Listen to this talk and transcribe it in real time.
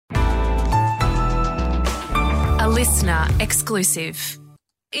listener exclusive.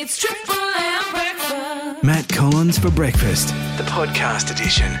 It's Triple M Breakfast. Matt Collins for breakfast, the podcast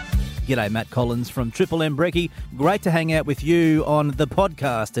edition. G'day, Matt Collins from Triple M Brekkie. Great to hang out with you on the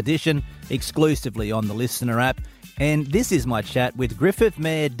podcast edition, exclusively on the Listener app. And this is my chat with Griffith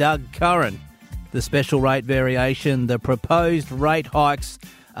Mayor Doug Curran. The special rate variation, the proposed rate hikes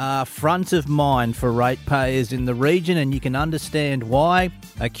are front of mind for ratepayers in the region, and you can understand why.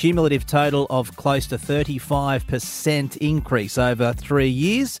 A cumulative total of close to 35% increase over 3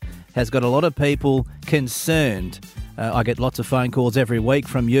 years has got a lot of people concerned. I get lots of phone calls every week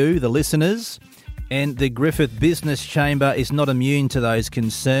from you, the listeners, and the Griffith Business Chamber is not immune to those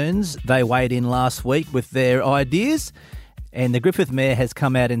concerns. They weighed in last week with their ideas, and the Griffith Mayor has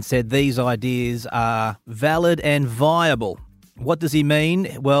come out and said these ideas are valid and viable. What does he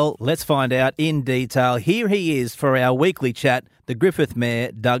mean? Well, let's find out in detail. Here he is for our weekly chat, the Griffith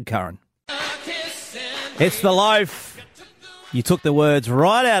Mayor, Doug Curran. It's the loaf. You took the words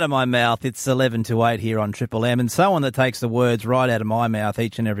right out of my mouth. It's 11 to 8 here on Triple M, and someone that takes the words right out of my mouth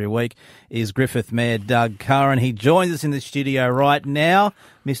each and every week is Griffith Mayor Doug Curran. He joins us in the studio right now.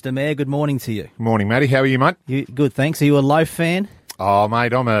 Mr. Mayor, good morning to you. Morning, Matty. How are you, mate? Good, thanks. Are you a loaf fan? Oh,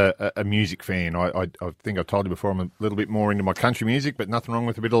 mate, I'm a music fan. I think I've told you before I'm a little bit more into my country music, but nothing wrong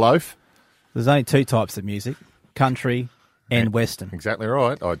with a bit of loaf. There's only two types of music, country and western. Exactly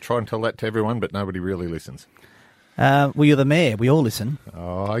right. I try and tell that to everyone, but nobody really listens. Well, you're the mayor. We all listen.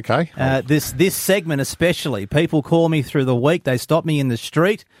 Oh, okay. This segment especially, people call me through the week. They stop me in the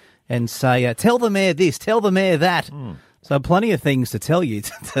street and say, tell the mayor this, tell the mayor that. So plenty of things to tell you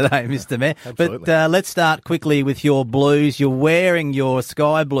today, Mr. Mayor. Absolutely. But let's start quickly with your blues. You're wearing your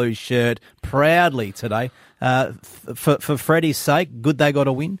sky blue shirt proudly today. For Freddie's sake, good they got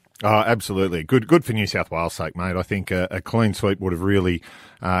a win? Oh, absolutely. Good for New South Wales' sake, mate. I think a clean sweep would have really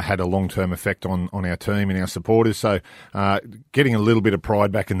had a long-term effect on our team and our supporters. So getting a little bit of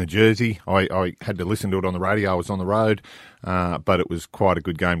pride back in the jersey. I had to listen to it on the radio. I was on the road, but it was quite a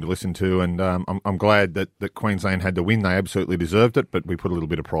good game to listen to. And I'm glad that Queensland had the win. They absolutely deserved it, but we put a little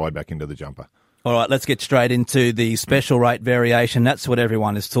bit of pride back into the jumper. All right, let's get straight into the special rate variation. That's what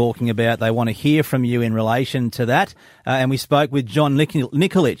everyone is talking about. They want to hear from you in relation to that. And we spoke with John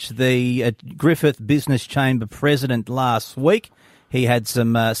Nikolic, the Griffith Business Chamber president, last week. He had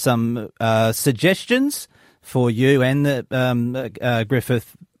some suggestions for you and the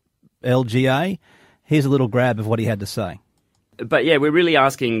Griffith LGA. Here's a little grab of what he had to say. But yeah, we're really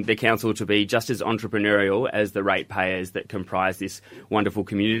asking the council to be just as entrepreneurial as the ratepayers that comprise this wonderful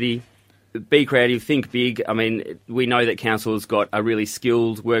community. Be creative, think big. I mean, we know that council's got a really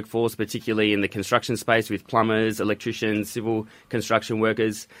skilled workforce, particularly in the construction space with plumbers, electricians, civil construction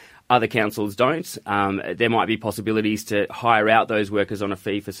workers. Other councils don't. There might be possibilities to hire out those workers on a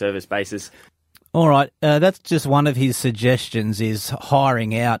fee-for-service basis. All right, that's just one of his suggestions, is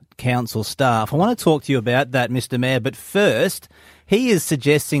hiring out council staff. I want to talk to you about that, Mr. Mayor, but first, he is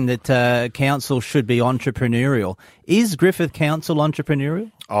suggesting that council should be entrepreneurial. Is Griffith Council entrepreneurial?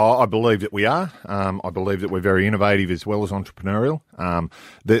 Oh, I believe that we are. I believe that we're very innovative as well as entrepreneurial.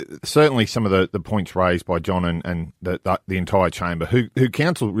 Certainly some of the points raised by John and the entire chamber, who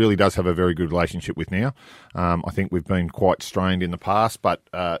council really does have a very good relationship with now. I think we've been quite strained in the past, but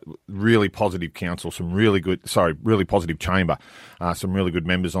really positive council, really positive chamber, some really good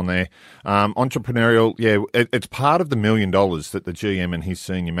members on there. Entrepreneurial, yeah, it's part of the $1 million that the GM and his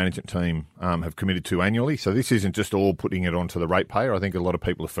senior management team have committed to annually. So this isn't just all putting it onto the ratepayer. I think a lot of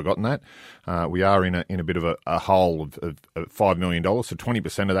people have forgotten that. We are in a bit of a hole of $5 million, so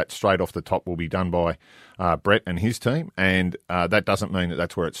 20% of that straight off the top will be done by Brett and his team, and that doesn't mean that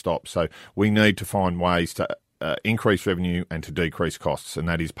that's where it stops. So we need to find ways to increase revenue and to decrease costs, and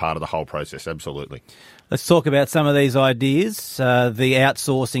that is part of the whole process, absolutely. Let's talk about some of these ideas. The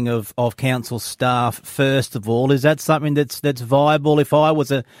outsourcing of council staff, first of all. Is that something that's viable? If I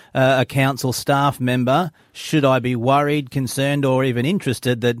was a council staff member, should I be worried, concerned, or even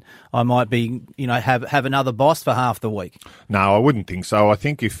interested that I might be, have another boss for half the week? No, I wouldn't think so. I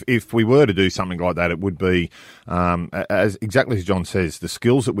think if we were to do something like that, it would be, as exactly as John says, the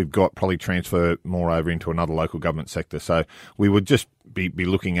skills that we've got probably transfer more over into another local government sector. So we would just be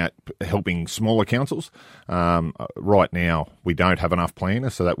looking at helping smaller councils. Right now, we don't have enough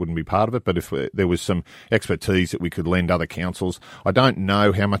planners, so that wouldn't be part of it. But if there was some expertise that we could lend other councils, I don't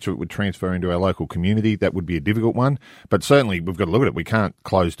know how much of it would transfer into our local community. That would be a difficult one. But certainly, we've got to look at it. We can't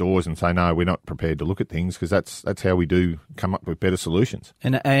close doors and say, no, we're not prepared to look at things, because that's how we do come up with better solutions.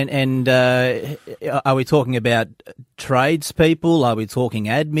 And are we talking about tradespeople? Are we talking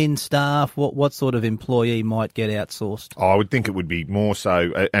admin staff? What sort of employee might get outsourced? I would think it would be more more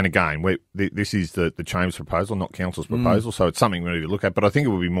so, and again, this is the Chamber's proposal, not Council's proposal, so it's something we need to look at. But I think it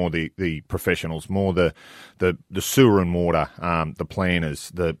would be more the professionals, more the sewer and water, the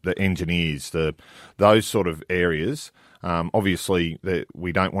planners, the engineers, those sort of areas. Obviously,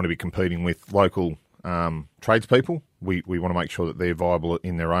 we don't want to be competing with local tradespeople. We want to make sure that they're viable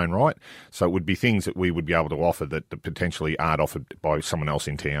in their own right. So it would be things that we would be able to offer that potentially aren't offered by someone else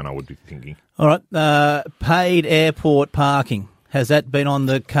in town, I would be thinking. All right. Paid airport parking. Has that been on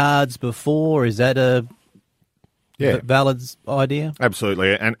the cards before? Is that a valid idea?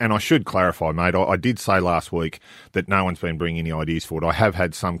 Absolutely. And I should clarify, mate, I did say last week that no one's been bringing any ideas forward. I have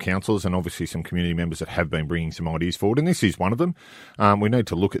had some councillors and obviously some community members that have been bringing some ideas forward, and this is one of them. We need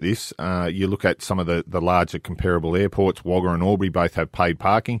to look at this. You look at some of the larger comparable airports, Wagga and Albury both have paid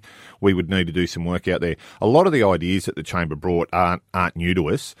parking. We would need to do some work out there. A lot of the ideas that the Chamber brought aren't new to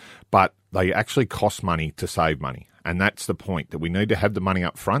us, but they actually cost money to save money. And that's the point, that we need to have the money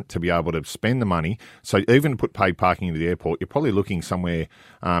up front to be able to spend the money. So even to put paid parking into the airport, you're probably looking somewhere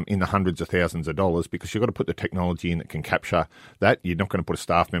in the hundreds of thousands of dollars, because you've got to put the technology in that can capture that. You're not going to put a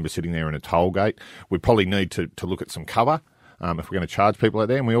staff member sitting there in a toll gate. We probably need to look at some cover if we're going to charge people out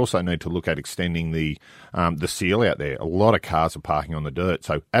there. And we also need to look at extending the seal out there. A lot of cars are parking on the dirt.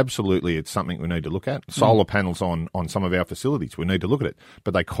 So absolutely, it's something we need to look at. Solar panels on some of our facilities, we need to look at it.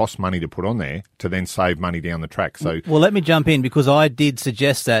 But they cost money to put on there to then save money down the track. So, well, let me jump in, because I did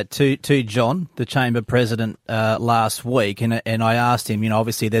suggest that to John, the Chamber President, last week. And I asked him,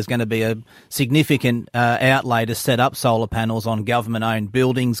 obviously there's going to be a significant outlay to set up solar panels on government-owned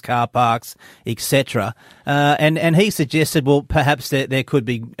buildings, car parks, etc. And he suggested, well, perhaps there could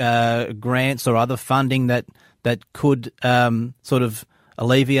be grants or other funding that could sort of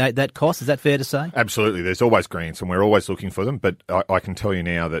alleviate that cost. Is that fair to say? Absolutely. There's always grants, and we're always looking for them. But I can tell you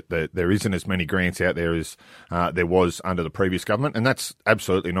now that there isn't as many grants out there as there was under the previous government. And that's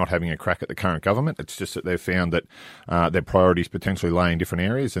absolutely not having a crack at the current government. It's just that they've found that their priorities potentially lay in different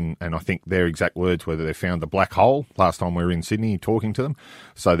areas. And I think their exact words were that they found the black hole last time we were in Sydney talking to them.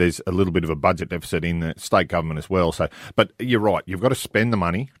 So there's a little bit of a budget deficit in the state government as well. So, but you're right. You've got to spend the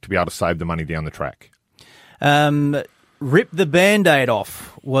money to be able to save the money down the track. Rip the Band-Aid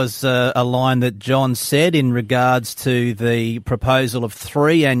off was a line that John said in regards to the proposal of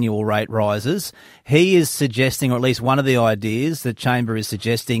 3 annual rate rises. He is suggesting, or at least one of the ideas the Chamber is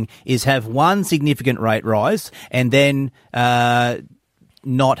suggesting, is have one significant rate rise and then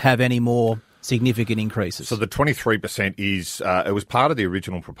not have any more significant increases. So the 23% is, it was part of the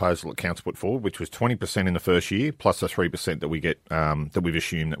original proposal that Council put forward, which was 20% in the first year, plus the 3% that we get, that we've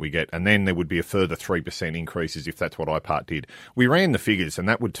assumed that we get. And then there would be a further 3% increases if that's what IPART did. We ran the figures, and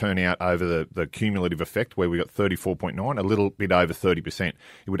that would turn out over the cumulative effect, where we got 34.9, a little bit over 30%. It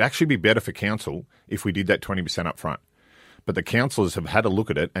would actually be better for Council if we did that 20% up front. But the councillors have had a look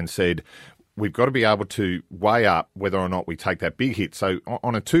at it and said, we've got to be able to weigh up whether or not we take that big hit. So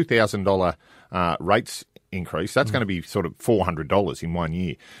on a $2,000 rates increase, that's going to be sort of $400 in 1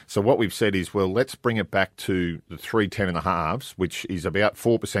 year. So what we've said is, well, let's bring it back to the 310.5s, which is about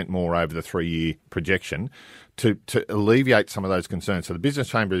 4% more over the 3-year projection, to alleviate some of those concerns. So the Business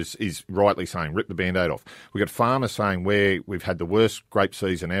Chamber is rightly saying, rip the Band-Aid off. We've got farmers saying we've had the worst grape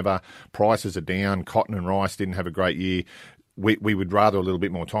season ever, prices are down, cotton and rice didn't have a great year. We would rather a little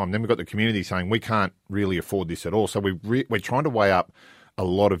bit more time. Then we've got the community saying we can't really afford this at all. So we're trying to weigh up a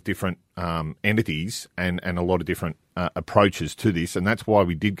lot of different entities and a lot of different approaches to this, and that's why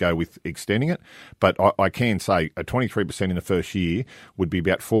we did go with extending it. But I can say a 23% in the first year would be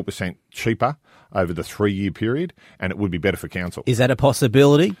about 4% cheaper over the 3-year period, and it would be better for council. Is that a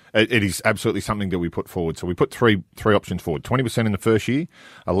possibility? It is absolutely something that we put forward. So we put three options forward: 20% in the first year,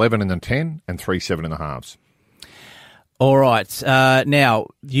 11 in the 10, and 3 7.5s. All right. Now,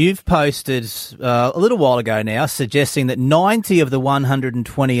 you've posted a little while ago now suggesting that 90 of the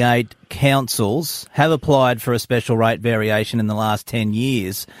 128 councils have applied for a special rate variation in the last 10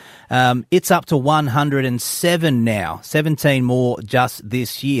 years. It's up to 107 now, 17 more just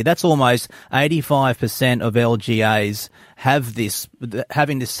this year. That's almost 85% of LGAs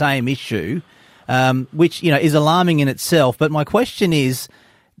having the same issue, which, is alarming in itself. But my question is,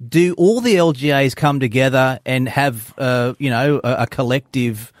 do all the LGAs come together and have, a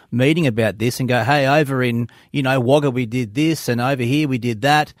collective meeting about this and go, hey, over in, Wagga we did this and over here we did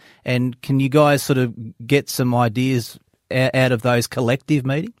that? And can you guys sort of get some ideas out of those collective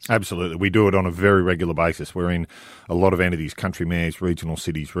meetings? Absolutely. We do it on a very regular basis. We're in a lot of entities, country mayors, regional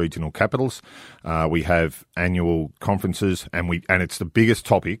cities, regional capitals. We have annual conferences, and it's the biggest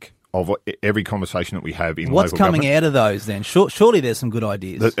topic of every conversation that we have in What's local coming government. out of those then? Surely there's some good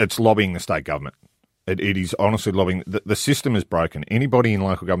ideas. It's lobbying the state government. It is honestly lobbying. The system is broken. Anybody in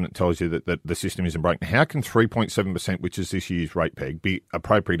local government tells you that the system isn't broken. How can 3.7%, which is this year's rate peg, be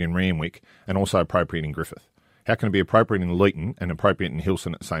appropriate in Randwick and also appropriate in Griffith? How can it be appropriate in Leeton and appropriate in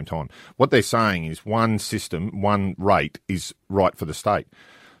Hilson at the same time? What they're saying is one system, one rate is right for the state.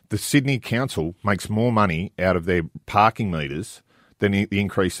 The Sydney Council makes more money out of their parking meters than the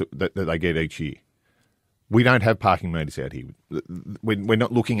increase that they get each year. We don't have parking meters out here. We're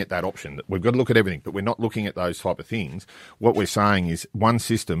not looking at that option. We've got to look at everything, but we're not looking at those type of things. What we're saying is one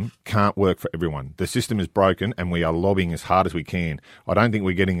system can't work for everyone. The system is broken and we are lobbying as hard as we can. I don't think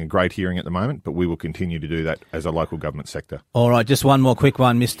we're getting a great hearing at the moment, but we will continue to do that as a local government sector. All right, just one more quick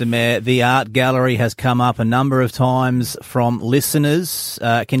one, Mr Mayor. The art gallery has come up a number of times from listeners.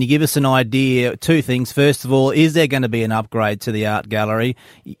 Can you give us an idea? Two things. First of all, is there going to be an upgrade to the art gallery?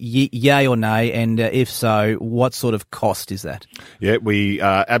 Yay or nay? And if so, what sort of cost is that? Yeah, we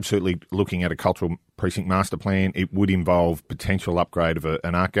are absolutely looking at a cultural precinct master plan. It would involve potential upgrade of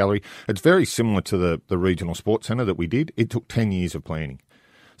an art gallery. It's very similar to the regional sports centre that we did. It took 10 years of planning.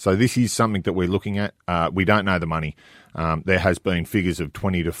 So this is something that we're looking at. We don't know the money. There has been figures of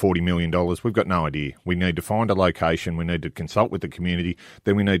 $20 to $40 million. We've got no idea. We need to find a location. We need to consult with the community.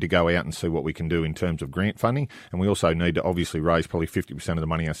 Then we need to go out and see what we can do in terms of grant funding. And we also need to obviously raise probably 50% of the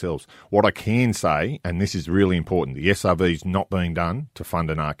money ourselves. What I can say, and this is really important, the SRV is not being done to fund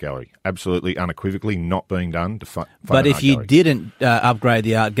an art gallery. Absolutely, unequivocally not being done to fund an art gallery. But if you didn't upgrade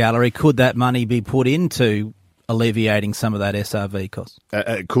the art gallery, could that money be put into alleviating some of that SRV cost?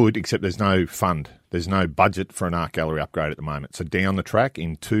 It could, except there's no fund. There's no budget for an art gallery upgrade at the moment. So down the track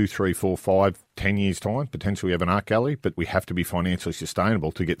in 2, 3, 4, 5, 10 years' time, potentially we have an art gallery, but we have to be financially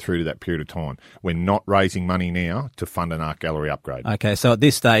sustainable to get through to that period of time. We're not raising money now to fund an art gallery upgrade. Okay, so at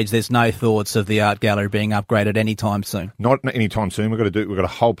this stage, there's no thoughts of the art gallery being upgraded anytime soon? Not anytime soon. We've got a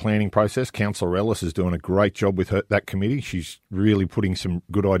whole planning process. Councillor Ellis is doing a great job with that committee. She's really putting some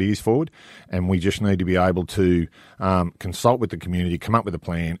good ideas forward, and we just need to be able to consult with the community, come up with a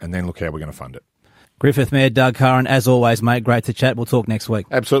plan, and then look how we're going to fund it. Griffith Mayor Doug Curran, as always, mate, great to chat. We'll talk next week.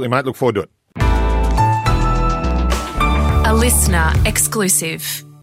 Absolutely, mate. Look forward to it. A listener exclusive.